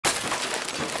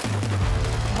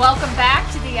Welcome back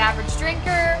to The Average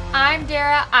Drinker. I'm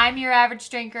Dara. I'm your average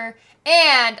drinker.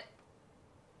 And...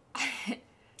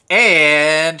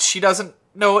 And she doesn't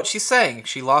know what she's saying.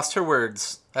 She lost her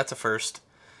words. That's a first.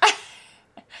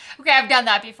 Okay, I've done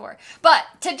that before. But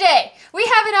today, we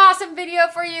have an awesome video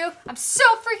for you. I'm so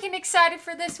freaking excited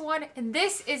for this one. And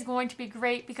this is going to be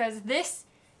great because this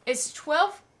is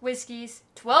 12 whiskeys.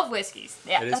 12 whiskeys.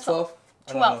 Yeah, It is 12?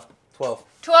 12. 12.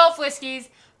 12 whiskeys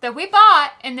that we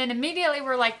bought, and then immediately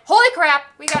we're like, holy crap,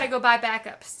 we gotta go buy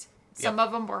backups. Some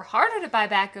of them were harder to buy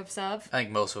backups of. I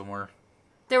think most of them were.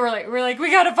 They were like,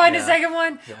 we gotta find a second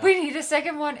one. Yeah. We need a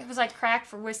second one. It was like crack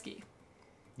for whiskey.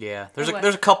 Yeah,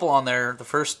 there's a couple on there. The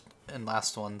first and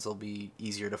last ones will be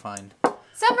easier to find.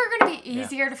 Some are gonna be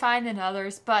easier to find than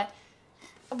others, but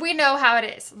we know how it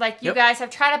is. Like, you guys have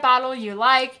tried a bottle you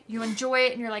like, you enjoy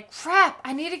it, and you're like, crap,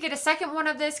 I need to get a second one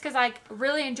of this because I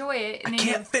really enjoy it. And I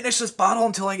can't finish this bottle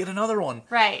until I get another one.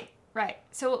 Right.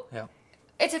 So Yeah.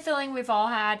 it's a feeling we've all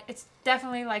had. It's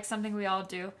definitely like something we all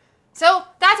do. So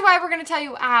that's why we're going to tell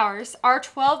you ours, our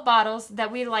 12 bottles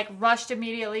that we like rushed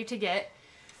immediately to get.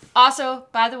 Also,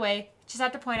 by the way, just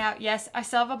have to point out, yes, I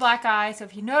still have a black eye. So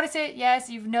if you notice it, yes,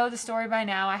 you know the story by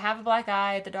now. I have a black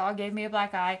eye. The dog gave me a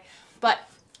black eye. But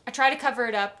I try to cover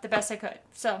it up the best I could.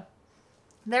 So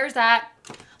there's that.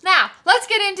 Now, let's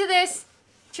get into this.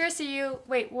 Cheers to you.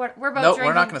 Wait, what? We're both drinking.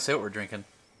 We're not going to say what we're drinking.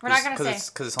 We're not going to say.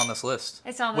 Because it's on this list.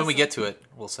 It's on this When we list. get to it,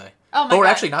 we'll say. Oh my But we're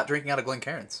God. actually not drinking out of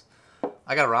Glencairn's.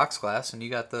 I got a rocks glass, and you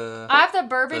got the... I have the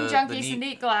Bourbon the Junkies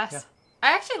neat glass. Yeah.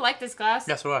 I actually like this glass.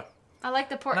 Yeah, so do I. I like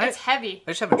the pour. And It's heavy.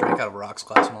 I just haven't drank out of a rocks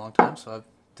glass in a long time, so I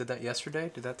did that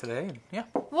yesterday, did that today, and yeah.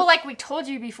 Well, like we told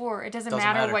you before, it doesn't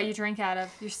matter matter. what you drink out of.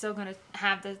 You're still gonna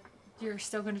have the. You're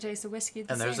still gonna taste the whiskey.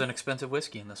 And there's an expensive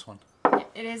whiskey in this one.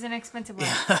 It is an expensive one.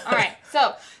 All right,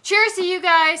 so cheers to you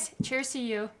guys. Cheers to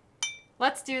you.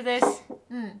 Let's do this.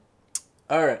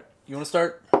 All right, you want to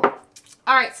start?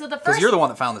 All right, so the Because first. you're the one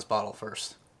that found this bottle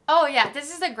first. Oh yeah,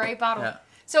 this is a great bottle. Yeah.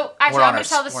 So actually, We're I'm on gonna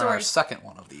tell the We're on our story. second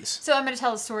one of these. So I'm gonna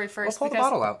tell the story first. We'll pull the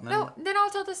bottle out. And then... No, then I'll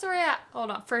tell the story out. Hold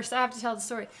on. First, I have to tell the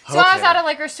story. So I was Okay. at a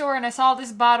liquor store and I saw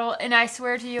this bottle, and I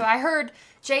swear to you, I heard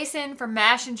Jason from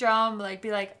Mash and Drum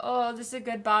be like, "Oh, this is a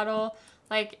good bottle.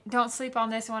 Like, don't sleep on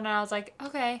this one." And I was like,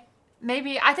 "Okay,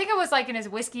 maybe." I think it was like in his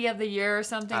whiskey of the year or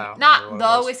something. I don't Not remember what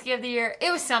it the was. whiskey of the year. It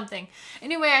was something.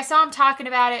 Anyway, I saw him talking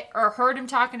about it or heard him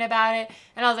talking about it,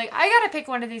 and I was like, "I gotta pick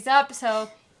one of these up." So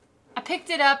I picked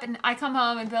it up, and I come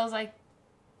home, and Bill's like,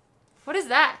 "What is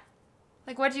that?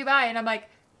 Like, what did you buy?" And I'm like,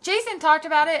 "Jason talked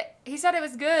about it. He said it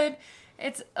was good.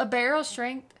 It's a barrel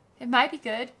strength. It might be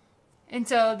good." And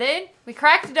so then we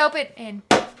cracked it open, and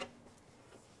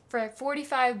for like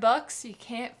 $45, you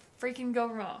can't freaking go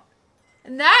wrong.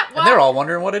 And they're all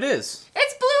wondering what it is.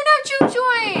 It's Blue Note Juke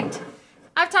Joint.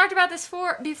 I've talked about this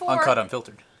before. Uncut,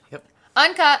 unfiltered. Yep.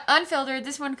 Uncut, unfiltered.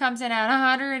 This one comes in at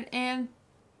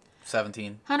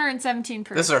 117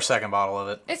 proof. This is our second bottle of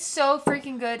it. It's so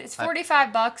freaking good. It's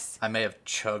 $45. I may have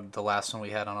chugged the last one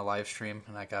we had on a live stream,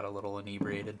 and I got a little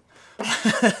inebriated.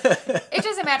 It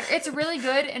doesn't matter. It's really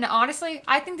good, and honestly,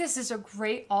 I think this is a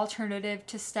great alternative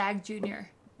to Stag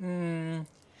Junior.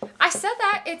 I said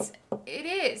that it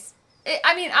is.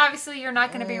 I mean, obviously, you're not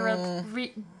going to be you're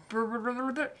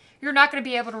not going to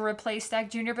be able to replace Stag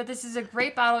Junior, but this is a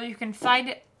great bottle. You can find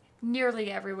it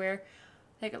nearly everywhere.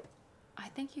 Like, I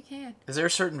think you can. Is there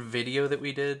a certain video that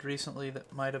we did recently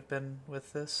that might have been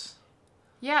with this?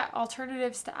 Yeah,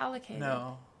 alternatives to Allocated.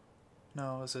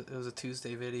 No, it was a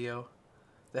Tuesday video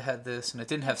that had this, and it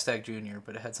didn't have Stag Junior,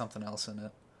 but it had something else in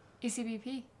it.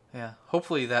 ECBP. Yeah,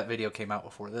 hopefully that video came out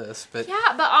before this, but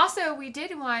Yeah, but also we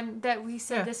did one that we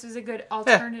said this was a good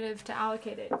alternative to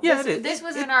Allocated. Yeah, This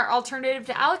was in our alternative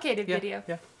to Allocated video.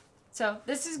 Yeah. So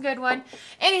this is a good one.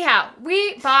 Anyhow,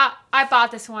 I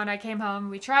bought this one. I came home,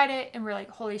 we tried it, and we're like,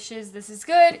 holy shiz, this is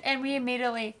good. And we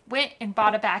immediately went and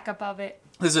bought a backup of it.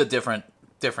 This is a different.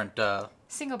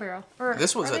 Single barrel.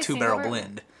 This was are a they 2-barrel single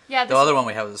blend. Yeah. The other one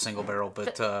we have is a single barrel,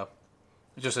 but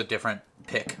just a different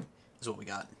pick is what we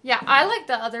got. Yeah, I like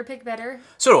the other pick better.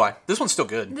 So do I. This one's still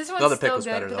good. This the one's other pick still was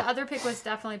good, better, but though. the other pick was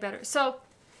definitely better. So,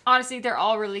 honestly, they're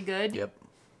all really good. Yep.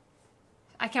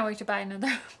 I can't wait to buy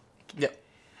another. Yep.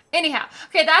 Anyhow,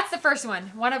 okay, that's the first one.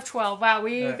 One of 12. Wow,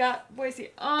 we Right. got Boise.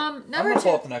 I'm Number gonna 2.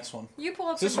 pull up the next one. You pull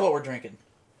up. This is what we're drinking.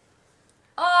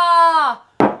 Ah,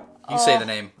 You say the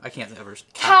name. I can't ever.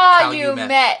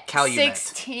 Calumet Calumet.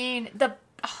 16.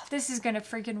 This is gonna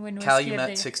freaking win whiskey of the Calumet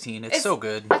year. 16. It's so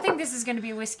good. I think this is gonna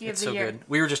be whiskey It's of the so year. good.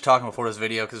 We were just talking before this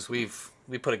video because we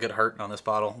put a good heart on this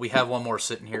bottle. We have one more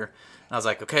sitting here, and I was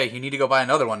like, okay, you need to go buy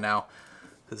another one now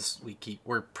because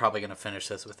we're probably gonna finish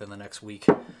this within the next week.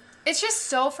 It's just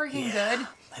so freaking good.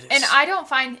 It is. And I don't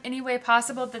find any way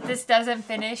possible that this doesn't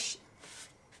finish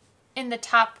in the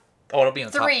top Oh, it'll be in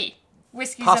the 3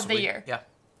 whiskeys top. of the year. Yeah.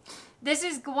 This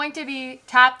is going to be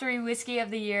top 3 whiskey of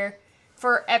the year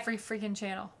for every freaking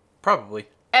channel. Probably.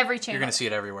 Every channel. You're going to see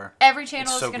it everywhere. Every channel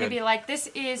It's is so going to good. be like, this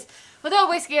is the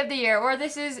whiskey of the year, or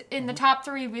this is in the top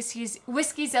 3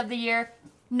 whiskeys of the year.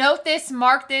 Note this,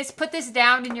 mark this, put this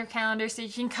down in your calendar so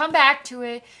you can come back to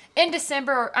it in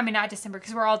December. Or, I mean, not December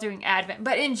because we're all doing Advent,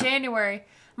 but in January,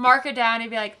 mark it down and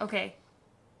be like, okay,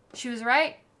 she was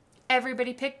right.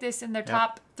 Everybody picked this in their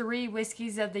top 3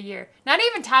 whiskeys of the year. Not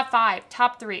even top 5,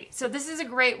 top 3. So this is a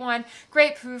great one.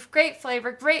 Great proof, great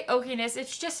flavor, great oakiness.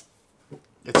 It's just,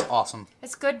 It's awesome.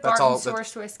 it's good That's bargain all-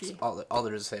 sourced whiskey. All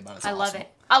there is to say about it. It's I love awesome.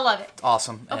 it. I love it.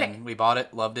 Awesome. Okay. And we bought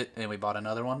it, loved it, and we bought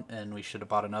another one, and we should have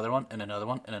bought another one, and another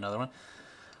one, and another one.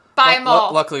 Buy them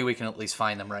all. Luckily, we can at least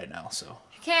find them right now, so.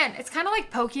 You can. It's kind of like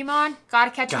Pokemon.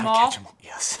 Gotta catch them Gotta all. catch them all.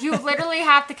 Yes. You literally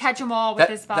have to catch them all with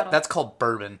this bottle. That's called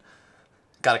bourbon.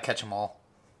 Gotta catch them all.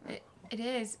 It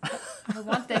is. I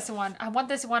want this one. I want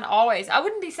this one always. I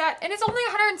wouldn't be sad. And it's only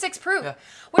 106 proof, Yeah.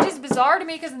 which is bizarre to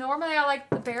me because normally I like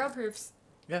the barrel proofs.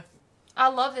 Yeah. I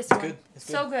love this one. good. It's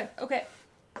So good. Okay.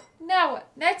 Now what?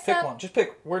 Next Pick up. one. Just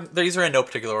pick. These are in no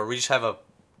particular order. We just have a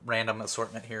random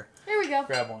assortment here. Here we go.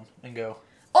 Grab one and go.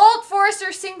 Old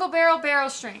Forester single barrel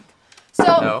strength. So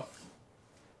No.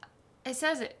 it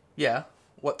says it. Yeah.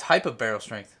 What type of barrel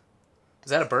strength? Is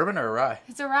that a bourbon or a rye?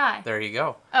 It's a rye. There you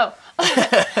go. Oh.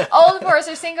 Old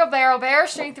Forester single barrel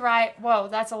strength rye. Whoa,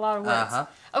 that's a lot of words. Uh-huh.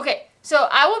 Okay, so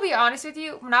I will be honest with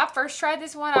you. When I first tried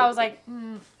this one, I was like,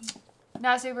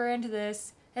 not super into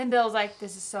this. And Bill's like,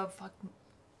 this is so fucking...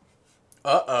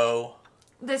 Uh-oh.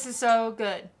 This is so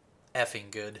good.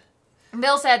 Effing good. And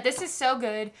Bill said, this is so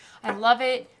good. I love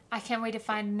it. I can't wait to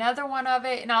find another one of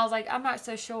it. And I was like, I'm not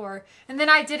so sure. And then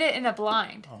I did it in a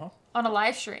blind on a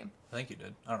live stream. I think you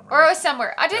did. I don't remember. Or it was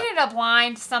somewhere. I did it in a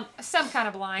blind, some kind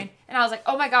of blind. And I was like,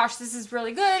 oh my gosh, this is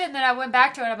really good. And then I went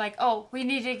back to it. I'm like, oh, we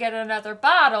need to get another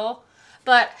bottle.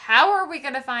 But how are we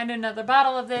going to find another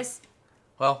bottle of this?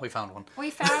 Well, we found one. We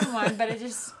found one, but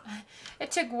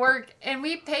it took work. And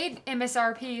we paid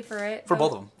MSRP for it. For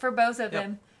both of them. For both of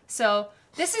them. So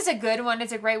this is a good one.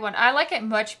 It's a great one. I like it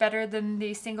much better than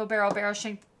the single barrel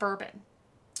strength bourbon.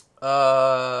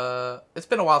 It's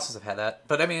been a while since I've had that,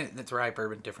 but I mean, it's rye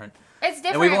bourbon different. It's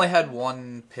different. And we've only had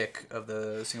one pick of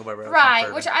the single barrel. Right,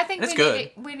 bourbon. which I think And it's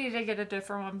good. we need to get a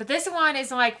different one. But this one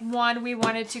is like one we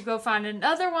wanted to go find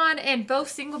another one, and both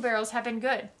single barrels have been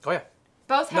good. Oh yeah.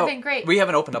 Both have been great. We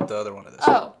haven't opened up the other one of this.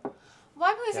 Oh. Well,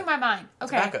 I'm losing my mind.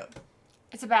 Okay. It's a backup.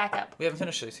 It's a backup. We haven't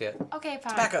finished this yet. Okay,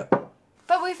 fine. Backup.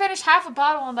 But we finished half a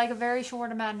bottle in like a very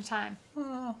short amount of time.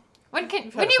 When had you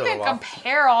it for a can while.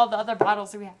 compare all the other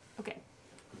bottles that we have? Okay.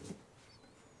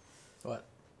 What?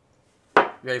 You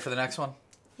ready for the next one?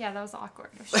 Yeah, that was awkward.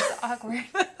 It was just awkward.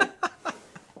 It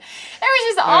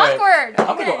was just All right. awkward.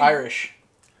 I'm gonna go Okay. Irish.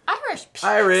 Irish.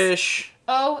 Irish.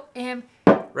 O-M.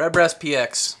 Redbreast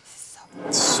PX.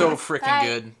 It's so freaking Bye.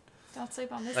 good. Don't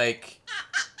sleep on this. Like,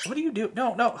 what do you do?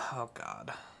 No. Oh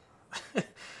God.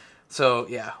 So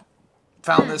yeah,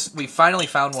 found this. We finally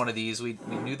found one of these. We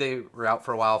knew they were out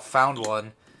for a while. Found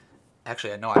one.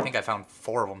 Actually, I think I found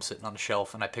 4 of them sitting on the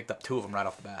shelf, and I picked up 2 of them right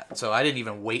off the bat. So I didn't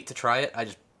even wait to try it. I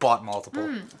just bought multiple.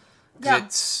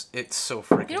 'Cause Yeah. It's so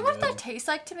freaking You know what good. that tastes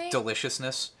like to me?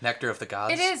 Deliciousness, nectar of the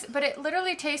gods. It is, but it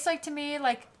literally tastes like to me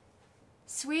like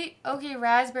sweet oaky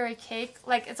raspberry cake.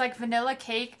 Like it's like vanilla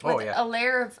cake with Oh, yeah. a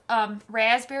layer of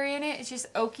raspberry in it. It's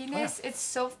just oakiness. It's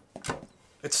so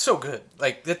It's so good.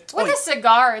 Like that's with a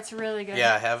cigar. It's really good.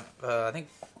 Yeah, I have. I think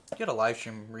you had a live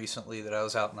stream recently that I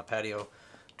was out on the patio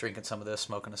drinking some of this,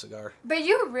 smoking a cigar. But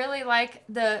you really like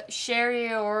the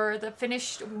sherry or the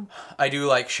finished I do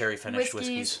like sherry finished whiskeys.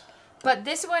 whiskeys. But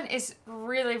this one is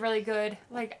really, really good.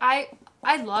 Like I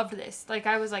loved this. Like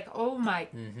I was like, oh my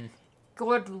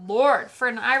good lord, for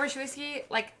an Irish whiskey.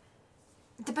 Like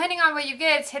depending on what you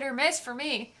get, it's hit or miss for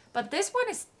me. But this one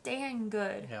is dang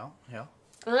good. Yeah.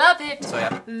 Love it. So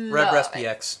yeah, Love Redbreast it.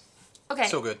 PX. Okay.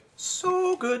 So good.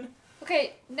 So good.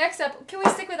 Okay. Next up, can we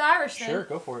stick with Irish then?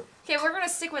 go for it. Okay, we're gonna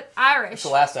stick with Irish. It's the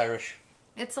last Irish.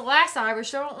 It's the last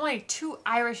Irish. There are only 2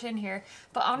 Irish in here,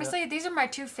 but honestly, these are my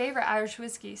 2 favorite Irish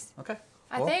whiskeys. Okay.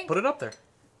 I Well, think- put it up there.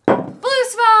 Blue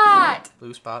Spot.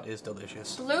 Blue Spot is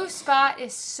delicious. Blue Spot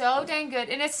is so dang good,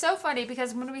 and it's so funny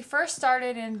because when we first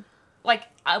started in, like,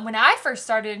 when I first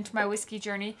started into my whiskey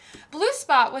journey, Blue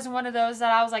Spot was one of those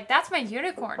that I was like, that's my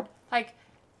unicorn. Like,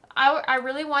 I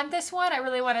really want this one. I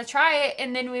really want to try it.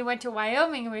 And then we went to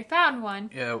Wyoming and we found one.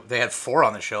 Yeah, they had 4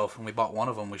 on the shelf, and we bought one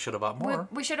of them. We should have bought more.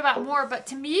 We should have bought more, but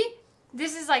to me,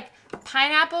 This is like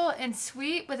pineapple and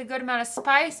sweet with a good amount of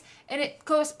spice, and it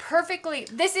goes perfectly.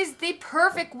 This is the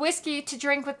perfect whiskey to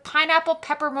drink with pineapple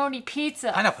pepperoni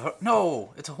pizza. Pineapple?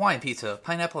 No, it's a Hawaiian pizza.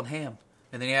 Pineapple and ham.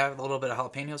 And then you add a little bit of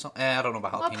jalapenos on. I don't know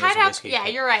about jalapenos Well, in whiskey. yeah,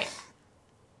 you're right.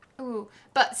 Ooh,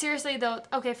 but seriously though,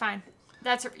 okay, fine.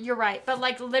 You're right. But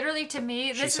like literally to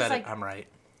me, She this said is like it. I'm right.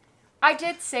 I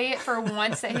did say it for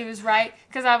once that he was right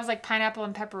because I was like pineapple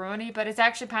and pepperoni, but it's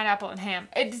actually pineapple and ham.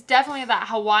 It's definitely that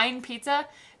Hawaiian pizza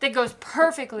that goes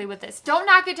perfectly with this. Don't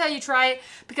knock it till you try it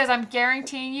because I'm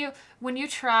guaranteeing you when you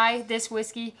try this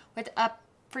whiskey with a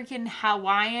freaking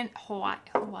Hawaiian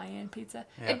pizza,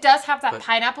 Yeah, it does have that but-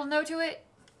 pineapple note to it.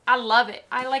 I love it.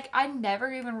 I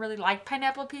never even really liked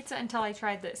pineapple pizza until I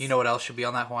tried this. You know what else should be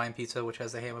on that Hawaiian pizza, which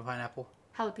has the ham and pineapple?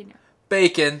 Jalapeno.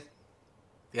 Bacon.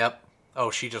 Yep. Oh,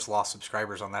 she just lost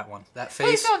subscribers on that one. That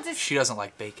Please face, don't just- she doesn't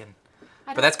like bacon. I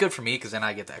But don't- that's good for me because then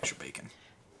I get the extra bacon.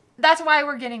 That's why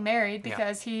we're getting married Yeah.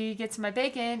 because he gets my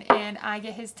bacon and I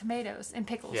get his tomatoes and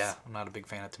pickles. Yeah, I'm not a big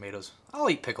fan of tomatoes. I'll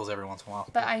eat pickles every once in a while.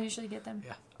 But I usually get them.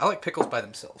 Yeah, I like pickles by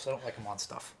themselves. I don't like them on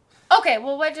stuff. Okay,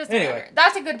 well, what just Anyway.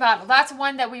 That's a good bottle. That's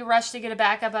one that we rushed to get a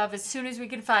backup of as soon as we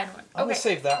can find one. I'm Okay. gonna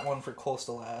save that one for close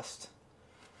to last.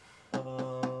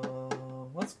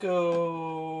 Let's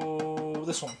go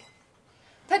this one.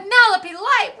 Penelope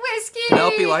Light Whiskey!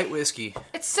 Penelope Light Whiskey.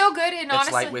 It's so good and It's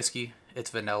honestly... light whiskey. It's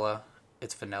vanilla.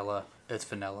 It's vanilla. It's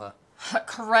vanilla.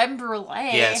 Creme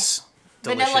brulee. Yes.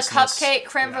 Vanilla Deliciousness. cupcake,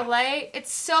 creme Yeah. brulee.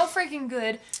 It's so freaking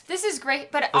good. This is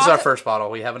great, but This is our first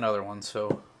bottle. We have another one,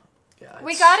 so yeah.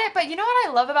 We it's got it, but you know what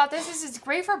I love about this is it's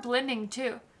great for blending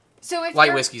too. So if light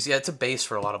you're, whiskeys. Yeah, it's a base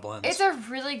for a lot of blends. it's a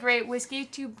really great whiskey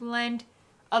to blend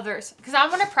others because I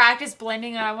want to practice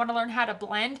blending and I want to learn how to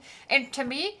blend. And to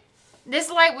me, this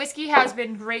light whiskey has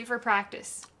been great for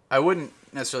practice. I wouldn't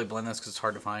necessarily blend this because it's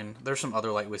hard to find. There's some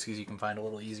other light whiskeys you can find a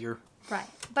little easier. Right,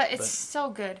 but it's so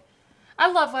good. I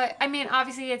love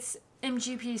obviously it's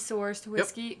MGP sourced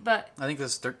whiskey, but I think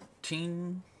this is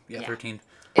 13. Yeah, Yeah. 13.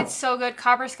 it's so good.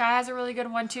 Copper Sky has a really good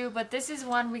one too, but this is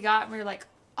one we got and we were like,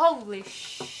 holy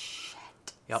shit.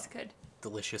 Yep. It's good.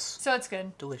 Delicious. So it's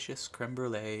good. Delicious creme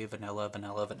brulee, vanilla,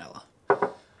 vanilla, vanilla.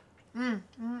 And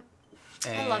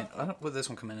I love- what did this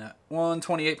one come in at?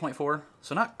 128.4.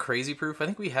 So not crazy proof. I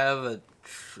think we have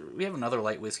another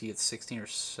light whiskey. It's 16 or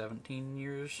 17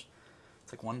 years.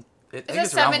 It's like one. I think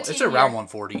it's around 17 around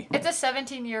 140. It's a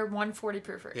 17-year 140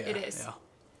 proofer. Yeah, It is. Yeah.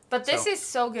 But this So- is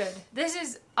so good. This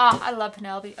is I love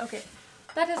Penelope. Okay.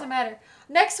 That doesn't matter.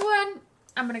 Next one,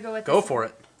 I'm gonna go with Go this for one.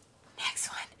 it. Next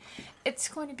one. It's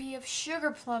going to be of sugar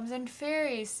plums and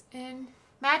fairies and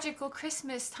magical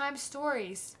Christmas time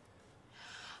stories.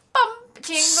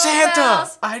 Jingle Santa.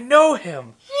 bells. I know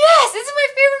him. Yes, this is my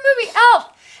favorite movie,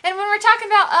 Elf. And when we're talking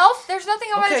about Elf, there's nothing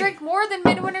I want to Okay. drink more than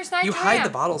Midwinter's Night You Jam. hide the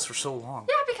bottles for so long.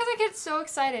 Yeah, because I get so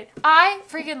excited. I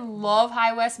freaking love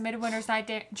High West Midwinter's Night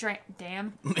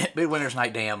Damn. Midwinter's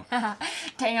Night, damn.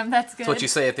 Damn, that's good. That's what you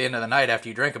say at the end of the night after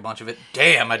you drink a bunch of it.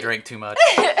 Damn, I drank too much.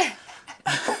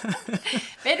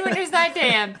 Midwinter's Night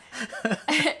Damn.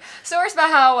 Sourced by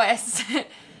High West.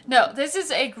 No, this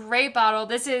is a great bottle.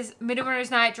 This is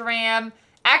Midwinter's Night Dram.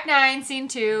 Act 9, Scene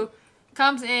 2.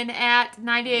 Comes in at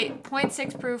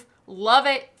 98.6 proof. Love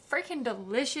it. Freaking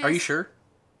delicious. Are you sure?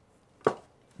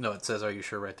 No, it says, "Are you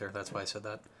sure?" right there. That's why I said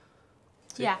that.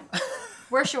 See? Yeah.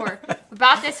 We're sure. We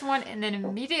bought this one and then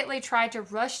immediately tried to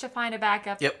rush to find a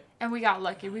backup. Yep. And we got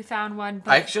lucky. We found one.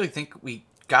 But I actually think we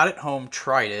got it home,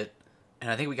 tried it,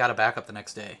 and I think we got it back up the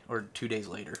next day or 2 days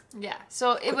later. yeah.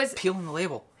 So it was. Peeling the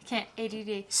label. I can't.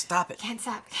 ADD. Stop it. Can't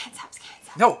stop. Can't stop. Can't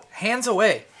stop. No, hands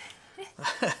away.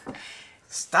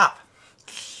 Stop.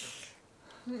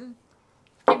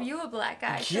 Give you a black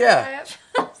eye. Yeah.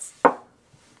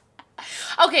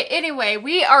 Okay, anyway,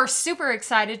 we are super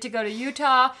excited to go to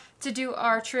Utah to do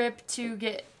our trip to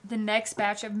get the next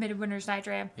batch of Midwinter's Night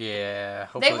Dram. Yeah.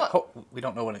 Hopefully, wa- we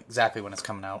don't know exactly when it's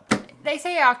coming out. They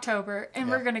say October, and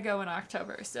Yeah. we're going to go in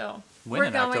October, so When we're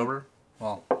in going. October?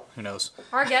 Well, who knows?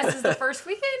 Our guess is the first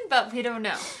weekend, but we don't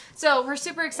know. So we're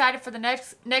super excited for the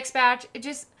next batch. It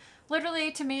just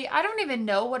literally to me, I don't even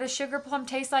know what a sugar plum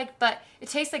tastes like, but it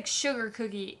tastes like sugar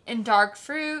cookie and dark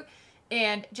fruit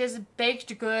and just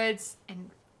baked goods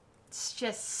and it's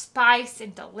just spice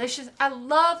and delicious. I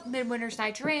love Midwinter's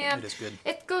Night Dram. It is good.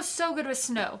 It goes so good with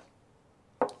snow.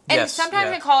 And Yes, sometimes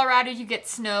yeah. in Colorado you get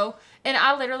snow, and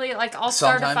I literally I'll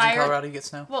start a Sometimes fire. in Colorado you get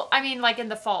snow. Well, I mean, like in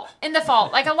the fall. In the fall.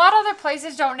 Like a lot of other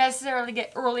places don't necessarily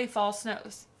get early fall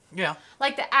snows. Yeah.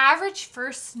 Like the average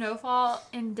first snowfall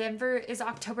in Denver is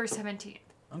October 17th.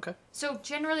 Okay. So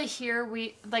generally here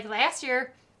last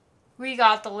year, we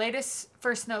got the latest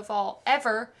first snowfall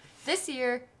ever. This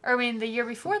year, Or I mean, the year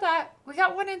before that, we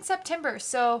got one in September.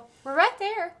 So we're right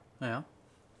there. Yeah.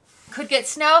 Could get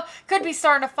snow. Could be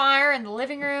starting a fire in the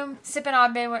living room, sipping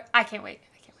on midwinter. I can't wait.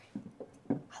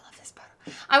 I love this bottle.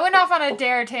 I went off on a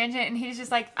dare tangent, and he's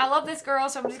just like, I love this girl,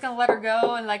 so I'm just going to let her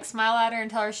go and like smile at her and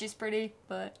tell her she's pretty.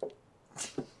 But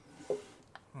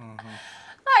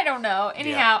I don't know.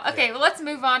 Anyhow, okay, well, let's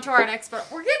move on to our next bottle.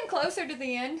 We're getting closer to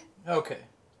the end. Okay.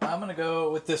 I'm going to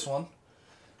go with this one.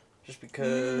 Just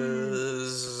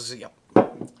because, yep.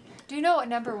 Do you know what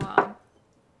number we're on?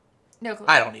 No clue.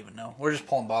 I don't even know. We're just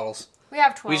pulling bottles. We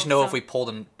have 12. We just know if we pulled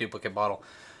a duplicate bottle.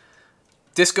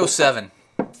 Disco 7.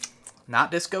 Not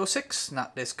Disco 6,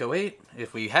 not Disco 8.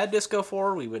 If we had Disco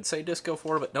 4, we would say Disco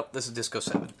 4, but nope, this is Disco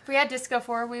 7. If we had Disco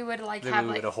 4, we would like have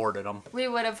We would have hoarded them. We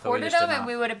would have But we hoarded just did them, and not.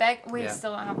 we would have begged. We Yeah.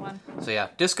 still don't have one. So yeah,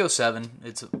 Disco 7.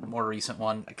 It's a more recent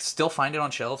one. I can still find it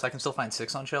on shelves. I can still find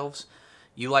 6 on shelves.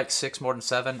 You like 6 more than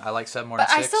 7. I like 7 more But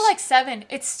than 6. I still like 7.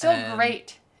 It's still And,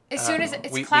 great. As soon as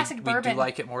it's classic bourbon. We do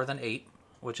like it more than 8,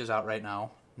 which is out right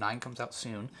now. 9 comes out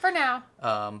soon. For now.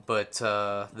 But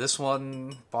this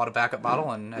one bought a backup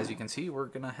bottle, and as you can see, we're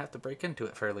going to have to break into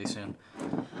it fairly soon.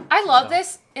 I love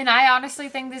this, and I honestly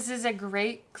think this is a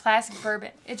great classic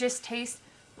bourbon. It just tastes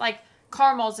like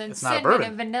caramels and It's not a cinnamon bourbon.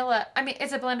 and vanilla. I mean,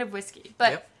 it's a blend of whiskey,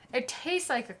 but Yep. it tastes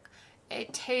like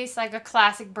a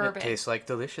classic bourbon. It tastes like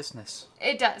deliciousness.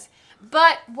 It does.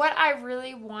 But what I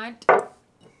really want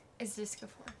is Disco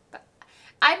 4. But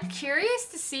I'm curious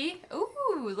to see.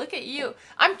 Ooh, look at you.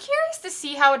 I'm curious to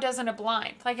see how it does in a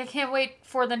blind. Like, I can't wait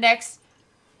for the next.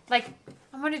 Like,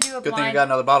 I'm going to do a Good blind. thing you got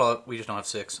another bottle. We just don't have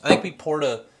 6. I think we poured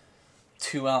a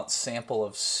 2-ounce sample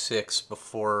of 6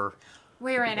 before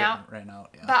We ran out. Ran out,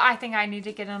 yeah. But I think I need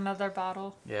to get another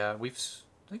bottle. Yeah, I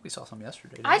think we saw some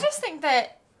yesterday. didn't I we? just think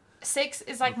that 6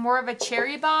 is like more of a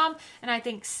cherry bomb, and I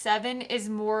think 7 is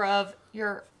more of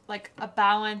your like a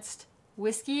balanced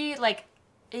whiskey, like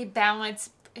a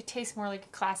balanced. It tastes more like a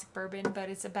classic bourbon, but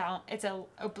it's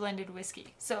a blended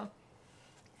whiskey. So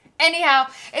anyhow,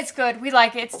 it's good. We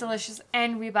like it. It's delicious,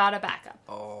 and we bought a backup.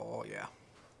 Oh yeah,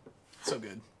 so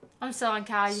good. I'm still on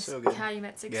Calumet So good.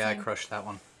 16. Yeah, I crushed that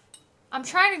one. I'm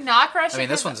trying to not crush it. I mean,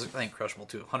 this 'cause- one's I think crushable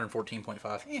too.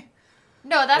 114.5. Yeah.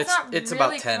 no, that's not. It's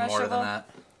really about 10 more crushable. than that.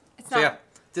 It's So not. yeah,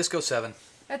 Disco 7.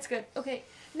 That's good. Okay.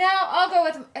 Now I'll go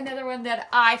with another one that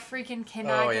I freaking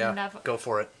cannot Oh get yeah, enough of. go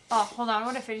for it. Oh, hold on. I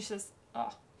want to finish this.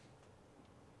 Oh.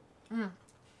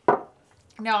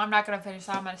 No, I'm not going to finish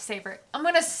that. I'm going to savor it. I'm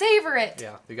going to savor it.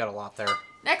 Yeah, you got a lot there.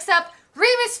 Next up,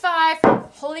 Remus 5.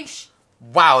 Holy sh...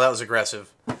 Wow, that was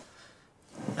aggressive.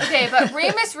 Okay, but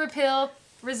Remus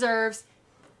Reserves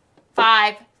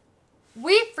 5.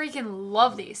 We freaking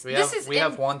love these. We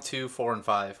have 1, 2, 4, and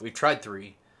 5. We've tried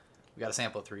 3. We got a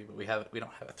sample of 3, but we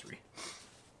don't have a 3.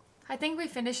 I think we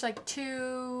finished like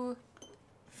 2,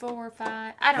 4,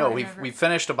 5. I don't No, remember. we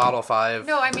finished a bottle of 5.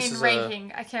 No, I This mean is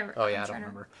ranking. I can't. Oh yeah, I don't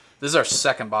remember. This is our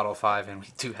second bottle of 5, and we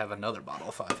do have another bottle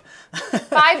of 5.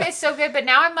 5 is so good, but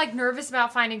now I'm like nervous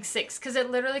about finding 6 because it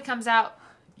literally comes out.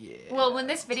 Yeah. Well, when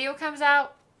this video comes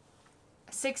out,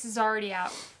 6 is already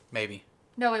out. Maybe.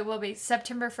 No, it will be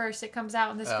September 1st. It comes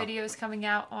out, and this Oh. video is coming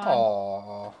out on.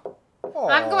 Aww.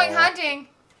 I'm going hunting.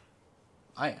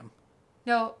 I am.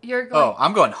 No, you're going. Oh,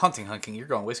 I'm going hunting. You're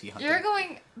going whiskey hunting. You're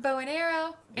going bow and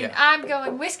arrow, and Yeah. I'm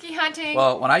going whiskey hunting.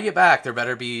 Well, when I get back, there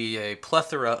better be a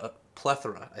plethora.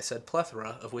 I said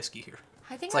plethora of whiskey here.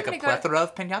 I think It's like I'm a gonna plethora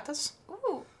of pinatas. go.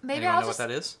 Ooh, maybe Anyone I'll know just. what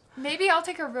that is? Maybe I'll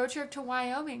take a road trip to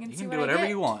Wyoming and You see can what do I whatever get.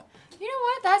 you want. You know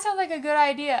what? That sounds like a good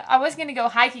idea. I was gonna go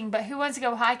hiking, but who wants to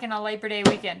go hiking on Labor Day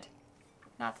weekend?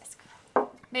 Not this crowd.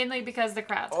 Mainly because the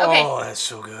crowds. Okay, Oh, that's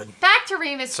so good. back to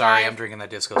Remus Sorry, 5. I'm drinking that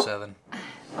Disco 7.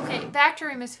 Okay, back to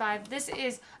Remus 5. This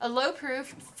is a low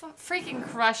proof, freaking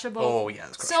crushable. Oh, yeah,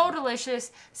 it's So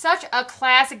delicious. Such a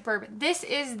classic bourbon. This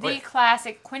is the Wait.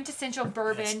 classic, quintessential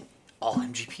bourbon. All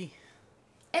MGP.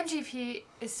 MGP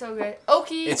is so good.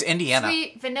 Oaky. It's Indiana.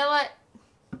 Sweet, vanilla.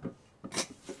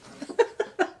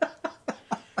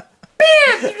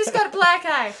 Bam! You just got a black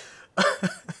eye.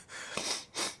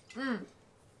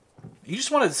 You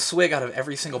just want to swig out of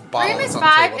every single bottle Remus that's on the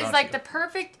 5 table, is don't like you? the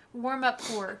perfect warm-up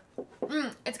pour.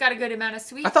 It's got a good amount of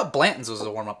sweet. I thought Blanton's was a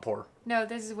warm-up pour. No,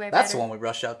 this is way better. That's the one we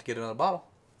rushed out to get another bottle.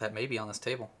 That may be on this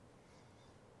table.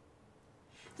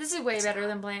 This is way better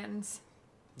than Blanton's.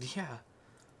 Yeah.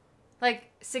 Like,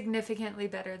 significantly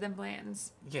better than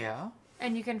Blanton's. Yeah.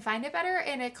 And you can find it better,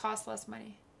 and it costs less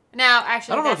money. Now,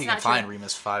 actually, I don't know that's if you can not find true.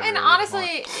 Remus 5. And really honestly,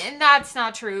 anymore. and that's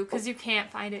not true, because you can't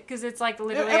find it, because it's like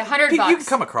literally Yeah, $100. You can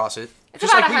come across it. It's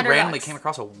Just about like we $100. randomly came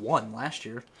across a 1 last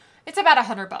year. It's about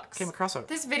 $100. Came across a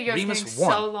This video is Remus getting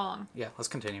one. so long. Yeah, let's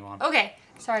continue on. Okay.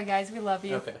 Sorry, guys. We love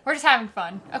you. Okay. We're just having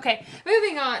fun. Okay.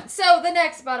 Moving on. So, the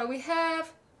next bottle we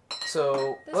have...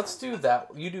 So, let's do that.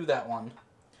 You do that one.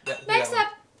 Yeah, do Next that one.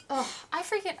 up... Oh, I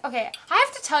freaking... Okay. I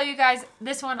have to tell you guys,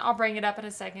 this one, I'll bring it up in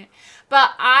a second.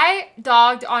 But I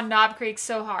dogged on Knob Creek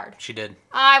so hard. She did.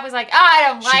 I was like, I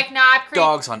don't like Knob Creek.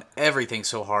 Dogs on everything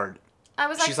so hard. I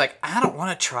was like... She's like, I don't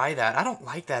want to try that. I don't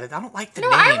like that. I don't like the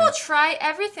name. No, I will try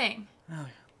everything.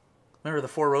 Remember the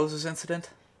Four Roses incident?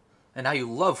 And now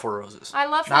you love Four Roses. I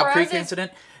love Four Knob Creek Roses.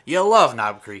 incident? You love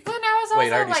Knob Creek. But I was also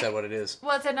Wait, I already like, said what it is.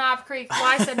 well, it's a Knob Creek. Well,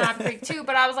 I said Knob Creek too,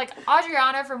 but I was like,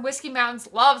 Adriana from Whiskey Mountains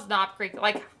loves Knob Creek.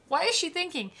 Like, what is she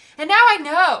thinking? And now I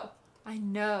know. I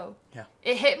know. Yeah.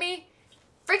 It hit me.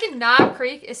 Freaking Knob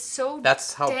Creek is so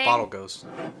That's how dang... bottle goes.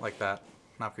 Like that.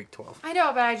 Knob Creek 12. I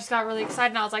know, but I just got really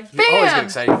excited and I was like, You bam! always get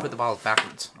excited. You put the bottles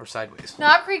backwards or sideways.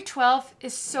 Knob Creek 12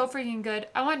 is so freaking good.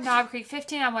 I want Knob Creek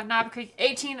 15. I want Knob Creek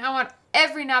 18. I want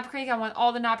every Knob Creek. I want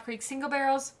all the Knob Creek single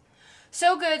barrels.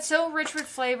 So good. So rich with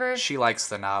flavor. She likes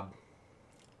the knob.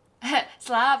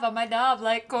 Slab on my knob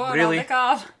like corn Really? on the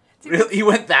cob. Really? You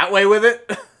went that way with it?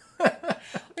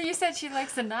 Well, you said she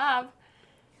likes the knob.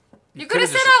 You could coulda have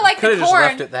said just- I like the coulda just corn.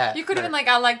 left it that. You could have been There. like,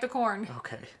 I like the corn.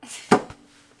 Okay.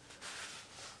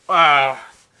 Wow.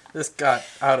 This got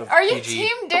out of Are you PG.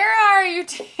 Team Dara or are you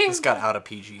Team... This got out of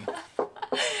PG.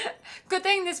 Good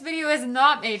thing this video is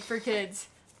not made for kids.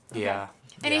 Yeah.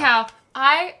 Anyhow,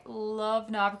 I love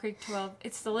Knob Creek 12.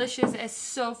 It's delicious. It's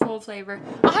so full of flavor.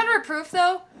 100 proof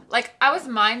though. Like, I was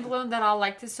mind blown that I'll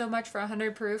like this so much for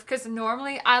 100 proof. Because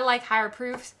normally I like higher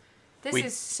proofs. This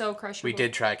is so crushable. We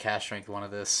did try cash strength one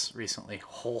of this recently.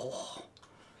 Oh.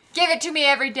 Give it to me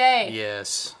every day.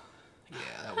 Yes. Yeah,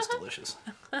 that was delicious.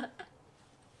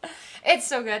 It's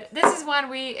so good. This is one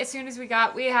as soon as we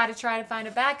had to try to find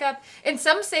a backup. In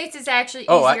some states, it's actually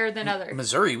easier than others.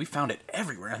 Missouri, we found it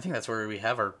everywhere. I think that's where we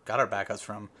got our backups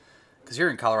from. Because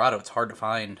here in Colorado, it's hard to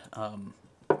find.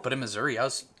 But in Missouri,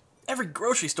 every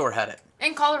grocery store had it.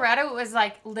 In Colorado, it was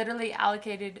like literally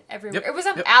allocated everywhere. Yep, It was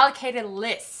on yep. allocated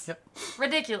lists. Yep.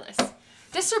 Ridiculous.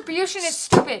 Distribution is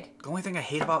stupid. The only thing I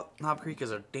hate about Knob Creek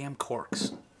is their damn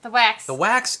corks. The wax. The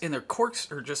wax in their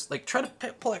corks are just like, try to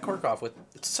pull that cork off with.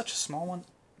 It's such a small one.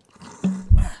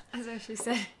 That's what she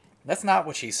said. That's not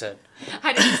what she said.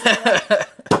 I didn't say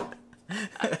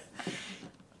that.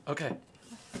 Okay.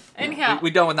 Anyhow, We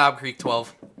done with Knob Creek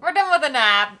 12. we're done with the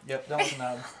knob. Yep, done with the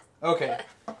knob. Okay.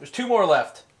 There's 2 more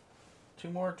left. 2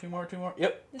 more.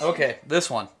 Yep. Okay, this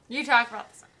one. You talk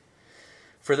about this one.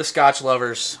 For the Scotch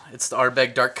lovers, it's the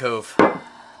Ardbeg Dark Cove.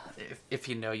 If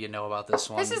you know, you know about this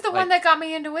one. This is the one that got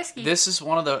me into whiskey. This is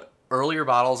one of the earlier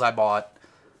bottles I bought.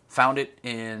 Found it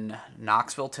in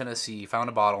Knoxville, Tennessee. Found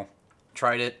a bottle.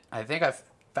 Tried it. I think I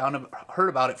heard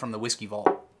about it from the Whiskey Vault.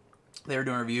 They were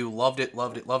doing a review. Loved it.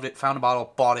 Found a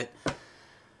bottle. Bought it.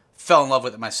 Fell in love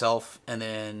with it myself. And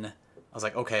then I was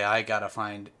like, okay, I gotta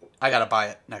buy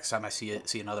it next time I see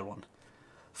another one.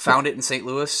 Found it in St.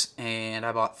 Louis, and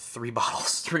I bought 3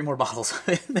 more bottles.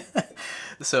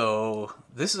 So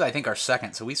this is, I think, our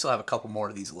second. So we still have a couple more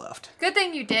of these left. Good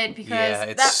thing you did because Yeah,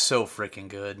 it's so freaking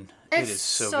good. It is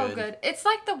so good. good. It's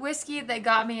like the whiskey that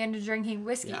got me into drinking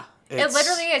whiskey. Yeah, It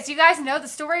literally is. You guys know the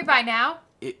story by now.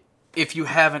 If you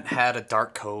haven't had a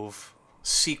Dark Cove,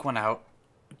 seek one out.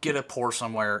 Get a pour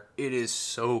somewhere. It is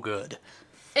so good.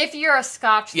 If you're a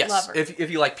Scotch Yes, lover.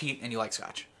 if you like peat and you like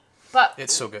Scotch. But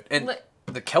It's so good. And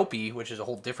the Kelpie, which is a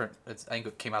whole different, I think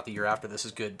it came out the year after this,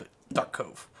 is good, but Dark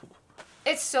Cove.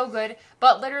 it's so good.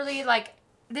 But literally, like,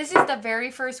 this is the very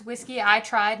first whiskey I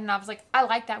tried, and I was like, I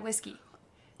like that whiskey.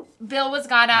 Bill was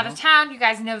gone out of town. You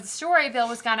guys know the story. Bill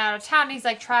was gone out of town. And he's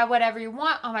like, try whatever you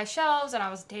want on my shelves. And I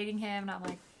was dating him, and I'm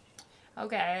like,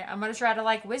 okay, I'm going to try to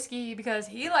like whiskey because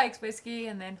he likes whiskey.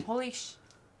 And then,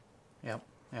 Yep.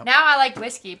 now I like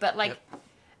whiskey. But, like,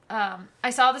 Yep. I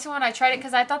saw this one. I tried it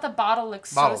because I thought the bottle looked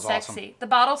so Bottle's sexy. awesome. The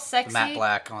bottle's sexy. Matte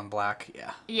black on black,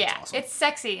 yeah. Yeah, awesome. it's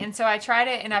sexy. And so I tried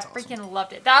it, and I It's freaking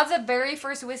loved it. That was the very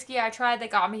first whiskey I tried that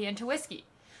got me into whiskey.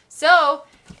 So,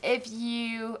 if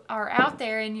you are out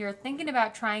there and you're thinking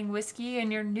about trying whiskey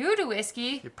and you're new to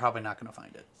whiskey, You're probably not going to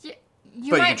find it. you But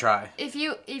you might, can try. If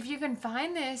you can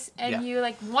find this and Yeah. you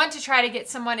like want to try to get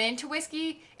someone into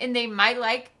whiskey and they might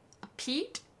like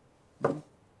peat,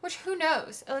 which who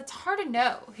knows? It's hard to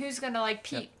know who's going to like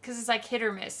peat because it's like hit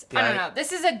or miss. I Yeah, don't know.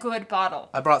 This is a good bottle.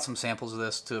 I brought some samples of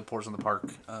this to Pours in the Park.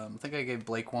 I think I gave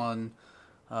Blake one.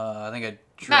 I think I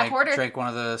drank one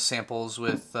of the samples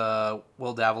with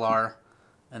Will Davlar,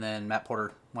 and then Matt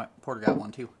Porter. Porter got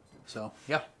one too. So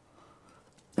yeah,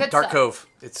 Good Dark stuff. Cove.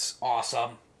 It's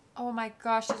awesome. Oh my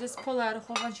gosh, I just pulled out a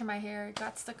whole bunch of my hair. It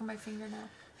got stuck in my finger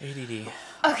now. ADD.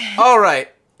 Okay. All right.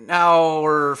 Now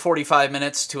we're 45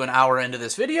 minutes to an hour into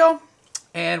this video,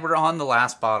 and we're on the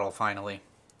last bottle finally.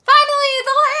 Finally,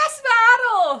 the last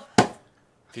battle.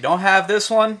 If you don't have this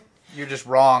one, you're just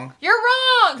wrong. You're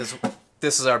wrong. Because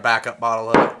this is our backup bottle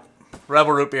of it.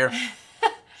 Rebel Root Beer.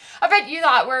 I bet you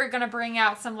thought we were going to bring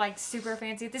out some like super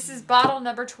fancy. This is bottle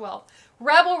number 12.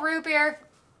 Rebel Root Beer.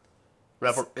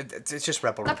 It's just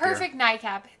Rebel The Root Beer. perfect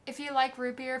nightcap. If you like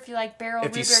root beer, if you like barrel root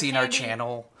If beer you've seen our candy,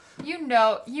 channel, you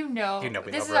know. we This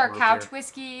love is our Rebel Root couch Beer.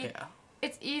 whiskey. Yeah.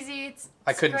 It's easy. It's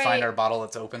I couldn't great. find our bottle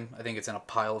that's open. I think it's in a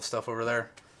pile of stuff over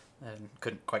there. And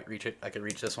couldn't quite reach it. I could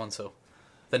reach this one, so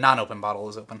the non-open bottle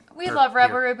is open. We love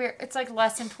Rebel Root Beer. It's like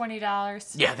less than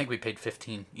 $20. Yeah, I think we paid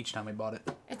 $15 each time we bought it.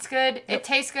 It's good. Yep. It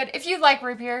tastes good. If you like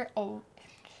root beer,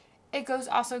 it goes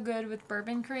also good with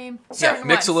bourbon cream. Certain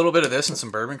mix a little bit of this and some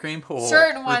bourbon cream.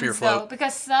 Certain ones though,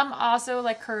 because some also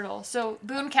like curdle. So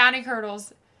Boone County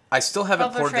curdles. I still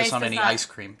haven't poured this on any not. ice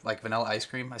cream, like vanilla ice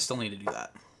cream. I still need to do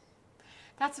that.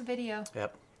 That's a video.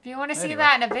 Yep. If you want to see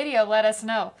that in a video, let us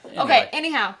know. Anyway, okay,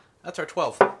 anyhow. That's our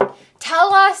 12.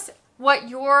 Tell us what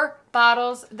your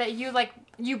bottles that you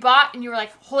bought and you were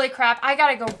like, holy crap, I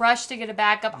gotta go rush to get a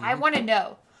backup. I want to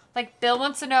know. Like Bill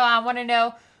wants to know, I want to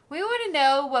know. We want to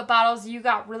know what bottles you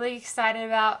got really excited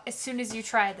about as soon as you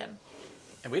tried them.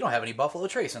 And we don't have any Buffalo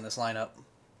Trace in this lineup.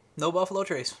 No Buffalo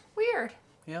Trace. Weird.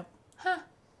 Yep. Huh.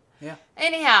 Yeah.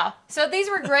 Anyhow, so these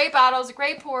were great bottles,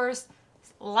 great pours.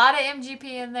 A lot of MGP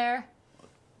in there.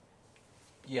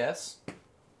 Yes.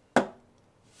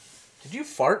 Did you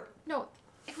fart? No,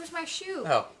 it was my shoe.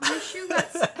 Oh. My shoe got...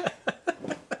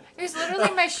 It was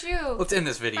literally my shoe. Let's end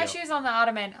this video. My shoe's on the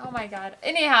ottoman. Oh my god.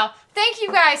 Anyhow, thank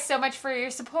you guys so much for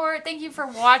your support. Thank you for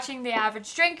watching The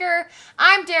Average Drinker.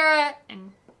 I'm Dara,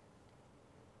 and...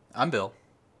 I'm Bill.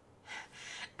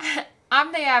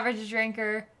 I'm The Average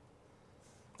Drinker.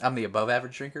 I'm the above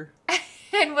average drinker.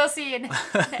 And we'll see you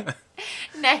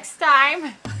next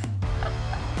time.